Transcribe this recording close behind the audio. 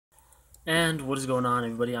And what is going on,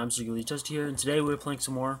 everybody? I'm Just here, and today we're playing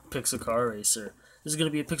some more Pixel Car Racer. This is going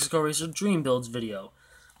to be a Pixel Car Racer Dream Builds video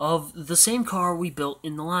of the same car we built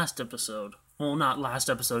in the last episode. Well, not last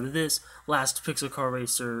episode of this, last Pixel Car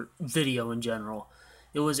Racer video in general.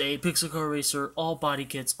 It was a Pixel Car Racer all body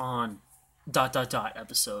kits on ...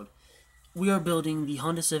 episode. We are building the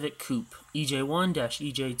Honda Civic Coupe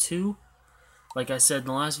EJ1-EJ2. Like I said in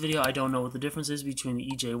the last video, I don't know what the difference is between the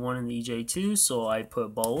EJ1 and the EJ2, so I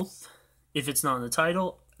put both. If it's not in the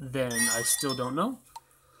title, then I still don't know.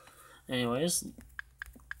 Anyways,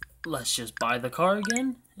 let's just buy the car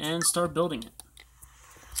again and start building it.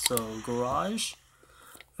 So garage.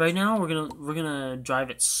 Right now we're gonna drive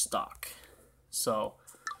it stock. So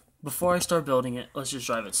before I start building it, let's just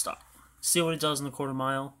drive it stock. See what it does in the quarter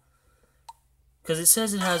mile. Because it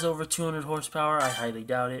says it has over 200 horsepower. I highly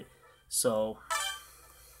doubt it. So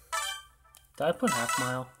did I put half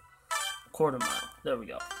mile? Quarter mile. There we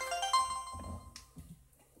go.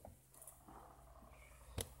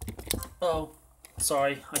 Oh,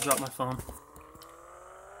 sorry, I dropped my phone.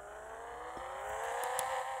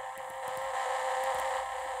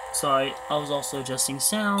 Sorry, I was also adjusting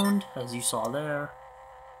sound, as you saw there.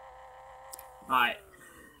 Alright.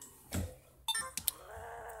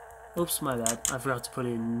 Oops, my bad. I forgot to put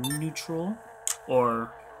in neutral.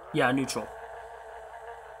 Or, yeah, neutral.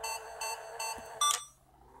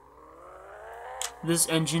 This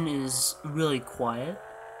engine is really quiet.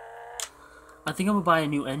 I think I'm gonna buy a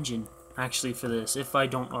new engine, actually, for this, if I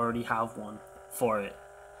don't already have one for it.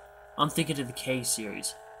 I'm thinking of the K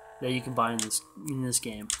series that you can buy in this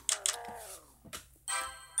game.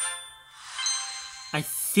 I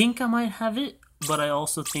think I might have it, but I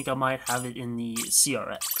also think I might have it in the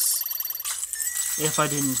CRX if I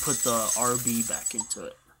didn't put the RB back into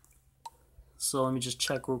it. So let me just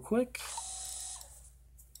check real quick.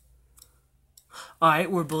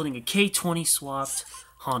 Alright, we're building a K20 swapped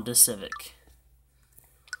Honda Civic.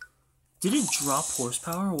 Did it drop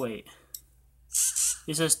horsepower? Wait.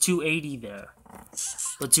 It says 280 there.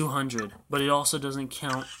 But 200. But it also doesn't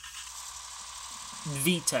count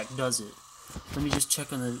VTEC, does it? Let me just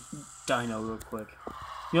check on the dyno real quick.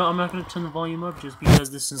 You know, I'm not going to turn the volume up just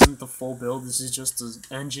because this isn't the full build. This is just the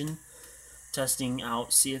engine testing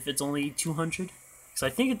out. See if it's only 200. Because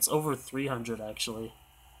I think it's over 300 actually.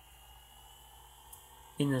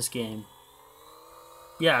 In this game.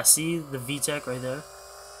 Yeah, see the VTEC right there?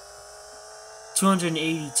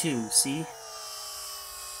 282, see?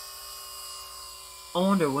 I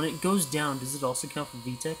wonder, when it goes down, does it also count for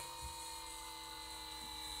VTEC?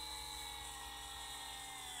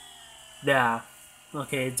 Yeah.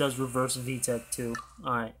 Okay, it does reverse VTEC too.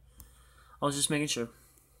 Alright. I was just making sure.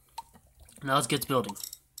 Now let's get to building.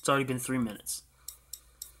 It's already been 3 minutes.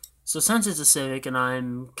 So since it's a Civic and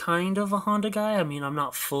I'm kind of a Honda guy, I mean, I'm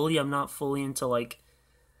not fully into like...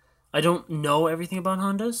 I don't know everything about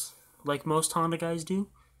Hondas, like most Honda guys do.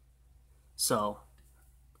 So,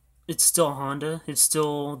 it's still Honda. It's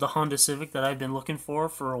still the Honda Civic that I've been looking for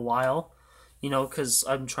a while. You know, because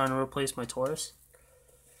I'm trying to replace my Taurus.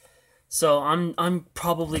 So, I'm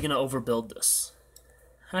probably going to overbuild this.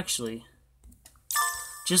 Actually,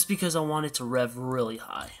 just because I want it to rev really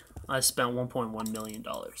high. I spent $1.1 million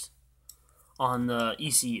on the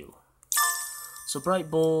ECU. So, bright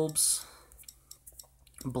bulbs,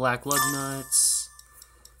 black lug nuts,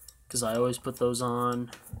 because I always put those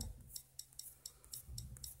on.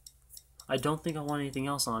 I don't think I want anything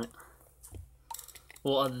else on it.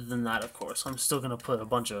 Well, other than that, of course. I'm still going to put a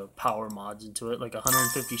bunch of power mods into it, like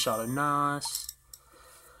 150 shot of NOS.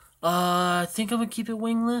 I think I'm going to keep it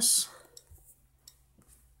wingless.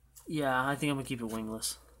 Yeah, I think I'm going to keep it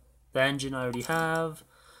wingless. The engine I already have.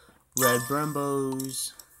 Red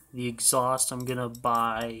Brembos. The exhaust, I'm going to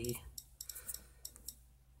buy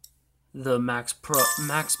the Max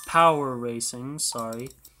Power Racing, sorry.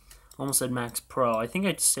 Almost said Max Pro. I think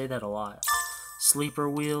I'd say that a lot. Sleeper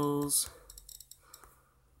wheels.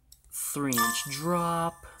 3-inch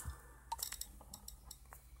drop.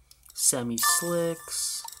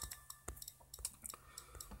 Semi-slicks.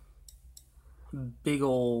 Big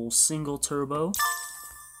ol' single turbo.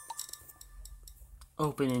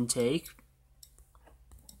 Open intake.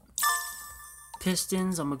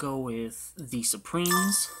 Pistons, I'm going to go with the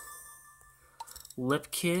Supremes.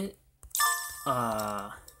 Lip kit. You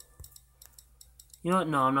know what?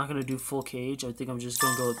 No, I'm not going to do full cage. I think I'm just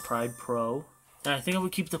going to go with Pride Pro. And I think I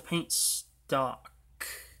would keep the paint stock.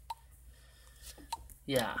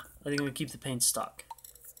 Yeah, I think I would keep the paint stock.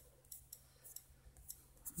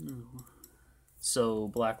 So,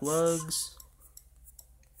 black lugs.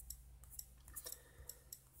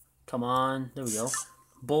 Come on. There we go.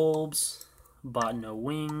 Bulbs. Bought no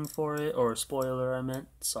wing for it, or spoiler I meant,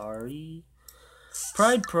 sorry.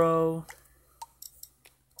 Pride Pro.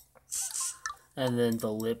 And then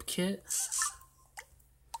the lip kit.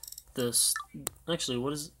 This, actually,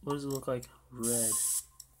 what does it look like? Red.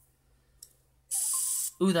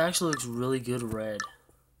 Ooh, that actually looks really good red.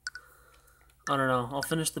 I don't know. I'll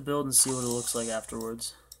finish the build and see what it looks like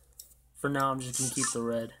afterwards. For now, I'm just going to keep the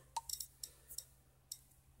red.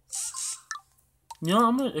 You know,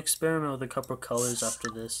 I'm going to experiment with a couple of colors after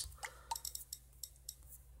this.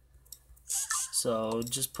 So,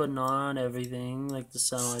 just putting on everything, like the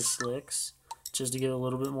semi-slicks, just to get a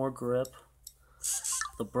little bit more grip.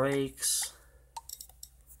 The brakes.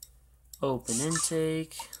 Open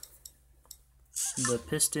intake. The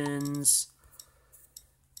pistons.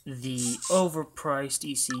 The overpriced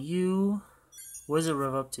ECU. What does it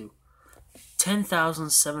rev up to?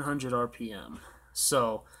 10,700 RPM.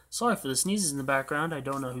 So, sorry for the sneezes in the background. I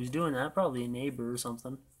don't know who's doing that. Probably a neighbor or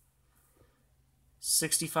something.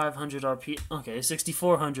 6,500 RPM. Okay,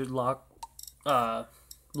 6,400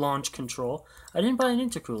 launch control. I didn't buy an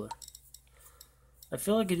intercooler. I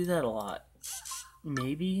feel like I do that a lot.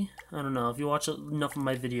 Maybe? I don't know. If you watch enough of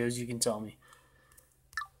my videos, you can tell me.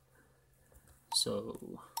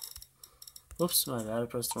 So, whoops, my bad, I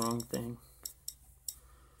pressed the wrong thing.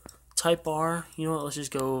 Type R, you know what, let's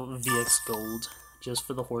just go VX Gold, just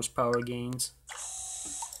for the horsepower gains.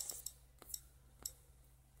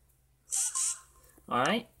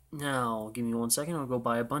 Alright, now, give me 1 second, I'll go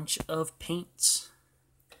buy a bunch of paints.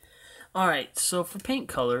 Alright, so for paint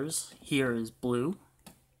colors, here is blue.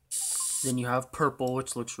 Then you have purple,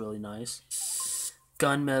 which looks really nice.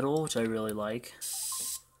 Gunmetal, which I really like.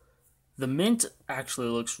 The mint actually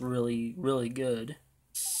looks really, really good.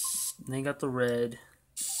 And then you got the red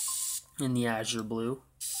and the azure blue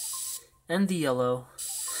and the yellow.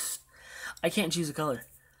 I can't choose a color.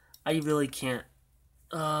 I really can't.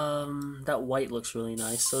 That white looks really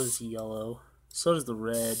nice. So does the yellow. So does the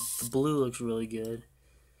red. The blue looks really good.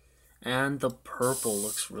 And the purple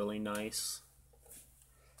looks really nice.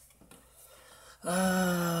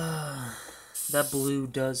 That blue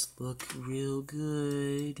does look real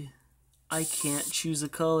good. I can't choose a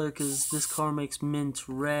color because this car makes mint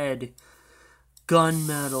red.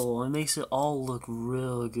 Gunmetal. It makes it all look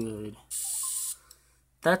real good.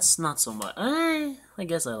 That's not so much. I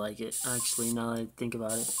guess I like it, actually, now that I think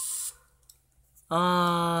about it.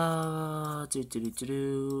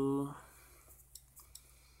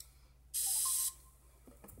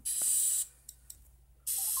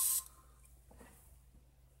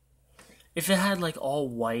 If it had, like, all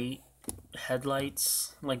white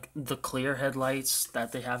headlights, like the clear headlights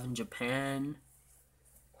that they have in Japan,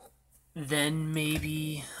 then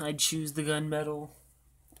maybe I'd choose the gunmetal.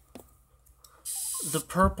 The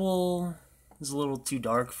purple is a little too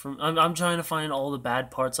dark for me. I'm trying to find all the bad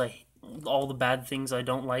parts, all the bad things I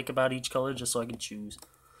don't like about each color, just so I can choose.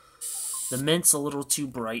 The mint's a little too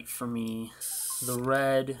bright for me. The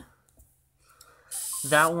red,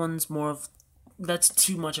 that one's that's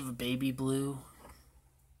too much of a baby blue.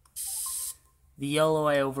 The yellow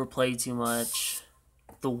I overplay too much.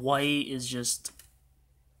 The white is just,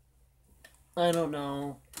 I don't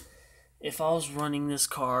know. If I was running this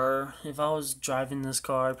car, if I was driving this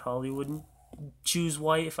car, I probably wouldn't choose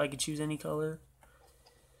white if I could choose any color.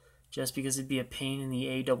 Just because it'd be a pain in the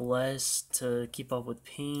ASS to keep up with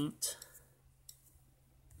paint.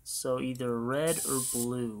 So either red or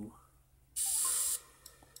blue.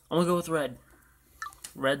 I'm gonna go with red.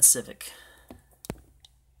 Red Civic.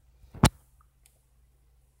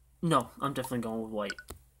 No, I'm definitely going with white.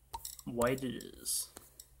 White it is.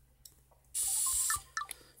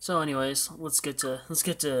 So anyways, let's get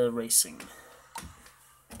to racing.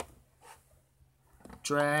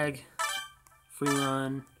 Drag, free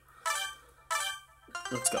run.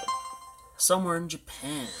 Let's go. Somewhere in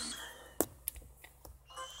Japan.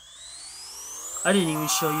 I didn't even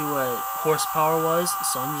show you what horsepower was,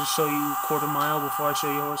 so I'm gonna just show you quarter mile before I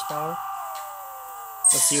show you horsepower.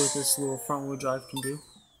 Let's see what this little front wheel drive can do.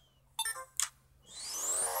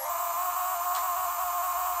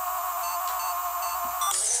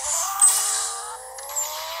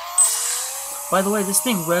 By the way, this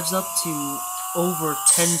thing revs up to over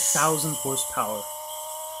 10,000 horsepower.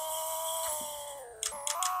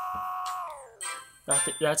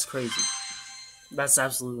 That's crazy. That's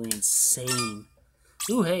absolutely insane.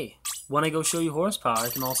 Ooh, hey. When I go show you horsepower, I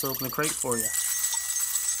can also open a crate for you.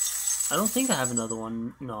 I don't think I have another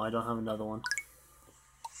one. No, I don't have another one.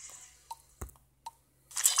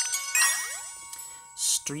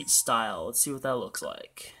 Street style. Let's see what that looks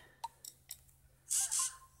like.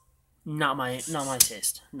 Not my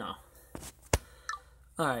taste. No.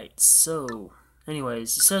 Alright, so,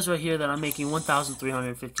 anyways, it says right here that I'm making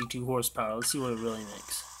 1,352 horsepower. Let's see what it really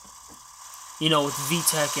makes. You know, with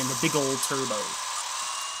VTEC and the big old turbo.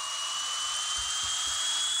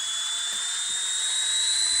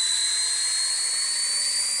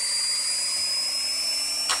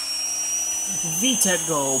 VTEC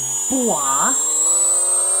go, boah!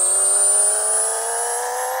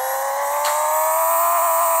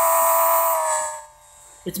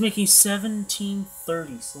 It's making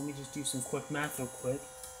 1730, so let me just do some quick math real quick.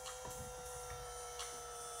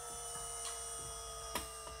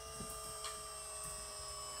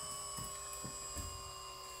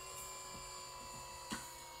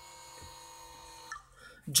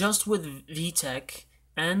 Just with VTEC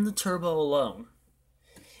and the turbo alone,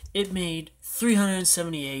 it made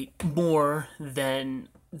 378 more than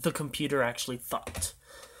the computer actually thought.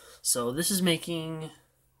 So this is making,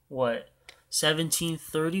 what,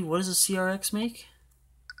 1730? What does a CRX make?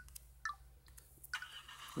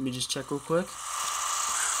 Let me just check real quick.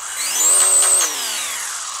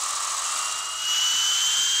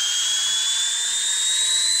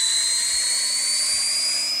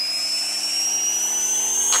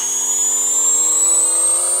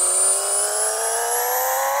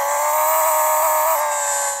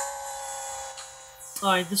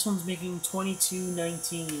 Alright, this one's making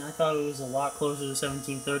 2219. I thought it was a lot closer to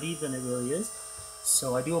 1730 than it really is,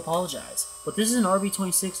 so I do apologize. But this is an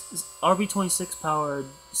RB26 powered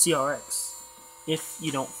CRX, if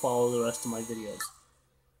you don't follow the rest of my videos.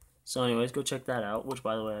 So anyways, go check that out, which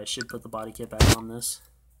by the way, I should put the body kit back on this.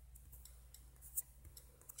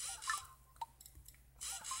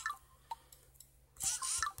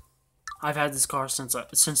 I've had this car since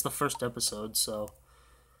the first episode, so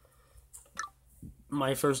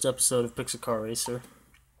my first episode of Pixel Car Racer,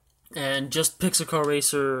 and just Pixel Car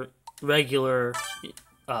Racer regular,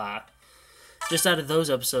 just out of those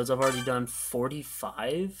episodes I've already done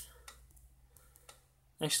 45.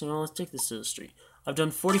 Actually, no, let's take this to the street. I've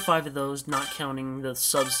done 45 of those, not counting the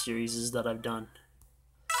sub-series that I've done.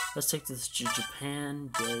 Let's take this to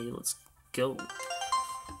Japan Day. Let's go.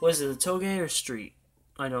 What is it, the Toge or street?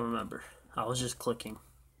 I don't remember. I was just clicking.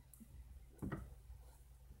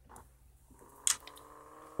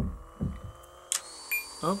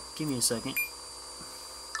 Oh, give me a second.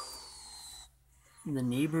 The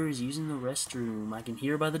neighbor is using the restroom. I can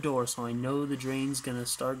hear by the door, so I know the drain's gonna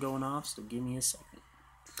start going off, so give me a second.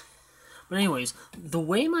 But anyways, the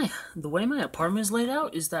way my apartment is laid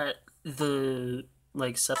out is that the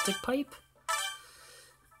septic pipe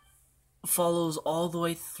follows all the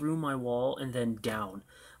way through my wall and then down.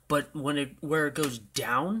 But where it goes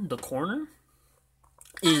down, the corner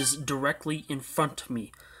is directly in front of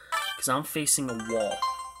me. Because I'm facing a wall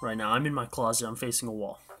right now. I'm in my closet. I'm facing a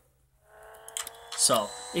wall. So,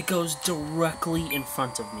 it goes directly in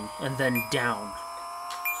front of me and then down.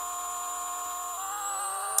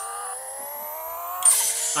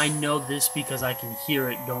 I know this because I can hear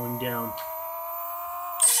it going down.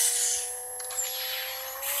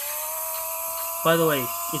 By the way,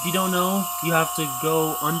 if you don't know, you have to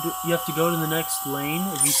go to the next lane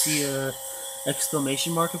if you see a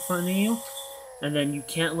exclamation mark in front of you. And then you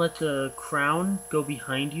can't let the crown go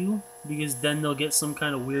behind you, because then they'll get some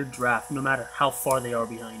kind of weird draft, no matter how far they are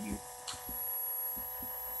behind you.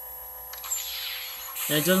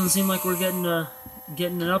 And it doesn't seem like we're getting an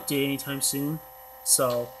update anytime soon,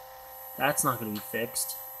 so that's not going to be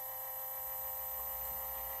fixed.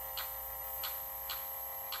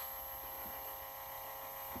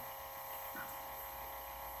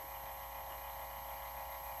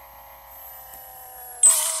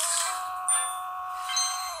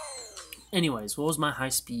 Anyways, what was my high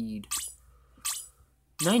speed?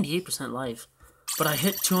 98% life. But I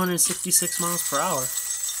hit 266 miles per hour.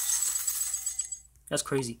 That's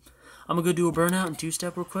crazy. I'm gonna go do a burnout and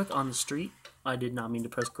two-step real quick on the street. I did not mean to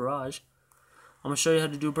press garage. I'm gonna show you how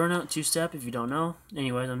to do a burnout and two-step if you don't know.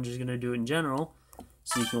 Anyways, I'm just gonna do it in general,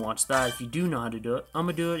 so you can watch that if you do know how to do it. I'm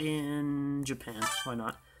gonna do it in Japan. Why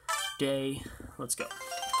not? Day. Let's go.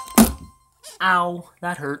 Ow!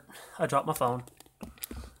 That hurt. I dropped my phone.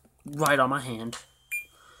 Right on my hand.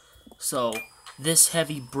 So, this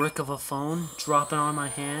heavy brick of a phone dropping on my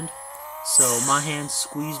hand. So, my hand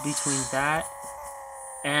squeezed between that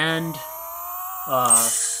and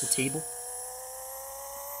the table.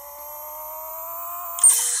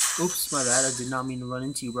 Oops, my bad. I did not mean to run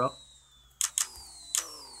into you, bro.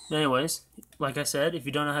 Anyways, like I said, if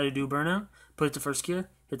you don't know how to do burnout, put it to first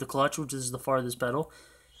gear, hit the clutch, which is the farthest pedal,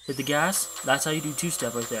 hit the gas. That's how you do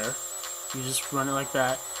two-step right there. You just run it like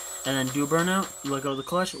that. And then do a burnout, you let go of the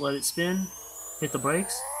clutch, let it spin, hit the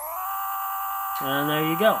brakes, and there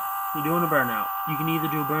you go. You're doing a burnout. You can either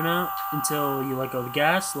do a burnout until you let go of the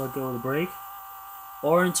gas, let go of the brake,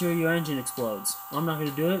 or until your engine explodes. I'm not going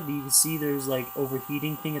to do it, but you can see there's like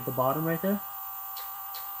overheating thing at the bottom right there.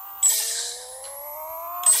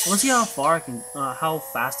 I want to see how far I can, how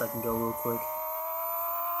fast I can go real quick.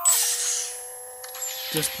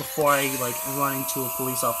 Just before I like run into a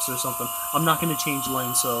police officer or something. I'm not going to change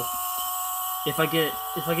lanes, so if I get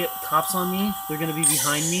cops on me, they're going to be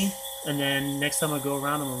behind me, and then next time I go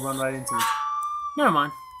around, I'm going to run right into them. Never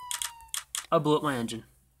mind. I blew up my engine.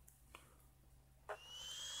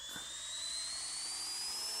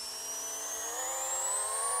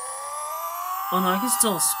 Oh no, I can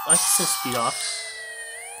still speed off,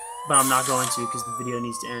 but I'm not going to because the video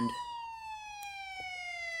needs to end.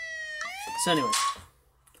 So anyways,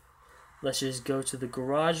 let's just go to the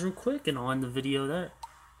garage real quick and I'll end the video there.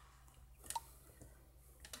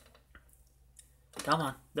 Come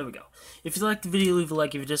on, there we go. If you liked the video, leave a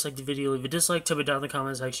like. If you disliked the video, leave a dislike. Tell me down in the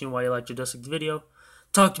comment section why you liked or disliked the video.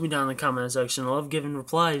 Talk to me down in the comment section. I love giving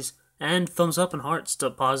replies. And thumbs up and hearts to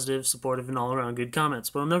positive, supportive, and all-around good comments.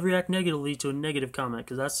 But I'll never react negatively to a negative comment,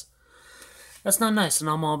 because that's not nice, and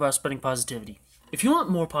I'm all about spreading positivity. If you want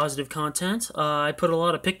more positive content, I put a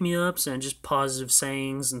lot of pick-me-ups and just positive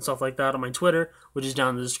sayings and stuff like that on my Twitter, which is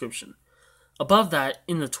down in the description. Above that,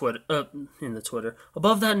 above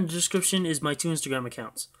that in the description is my 2 Instagram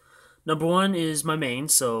accounts. Number 1 is my main,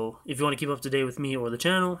 so if you want to keep up to date with me or the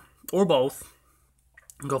channel, or both,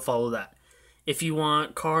 go follow that. If you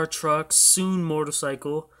want car, truck, soon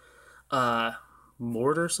motorcycle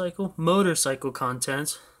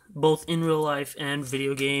content, both in real life and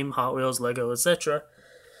video game, Hot Wheels, Lego, etc.,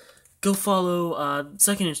 go follow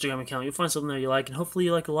second Instagram account. You'll find something there you like, and hopefully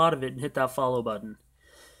you like a lot of it, and hit that follow button.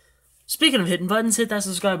 Speaking of hitting buttons, hit that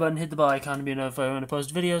subscribe button, hit the bell icon to be notified when I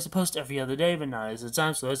post videos. I post every other day, but not as a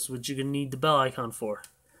time, so that's what you're going to need the bell icon for.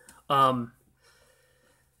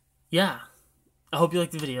 Yeah, I hope you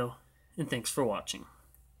liked the video. And thanks for watching.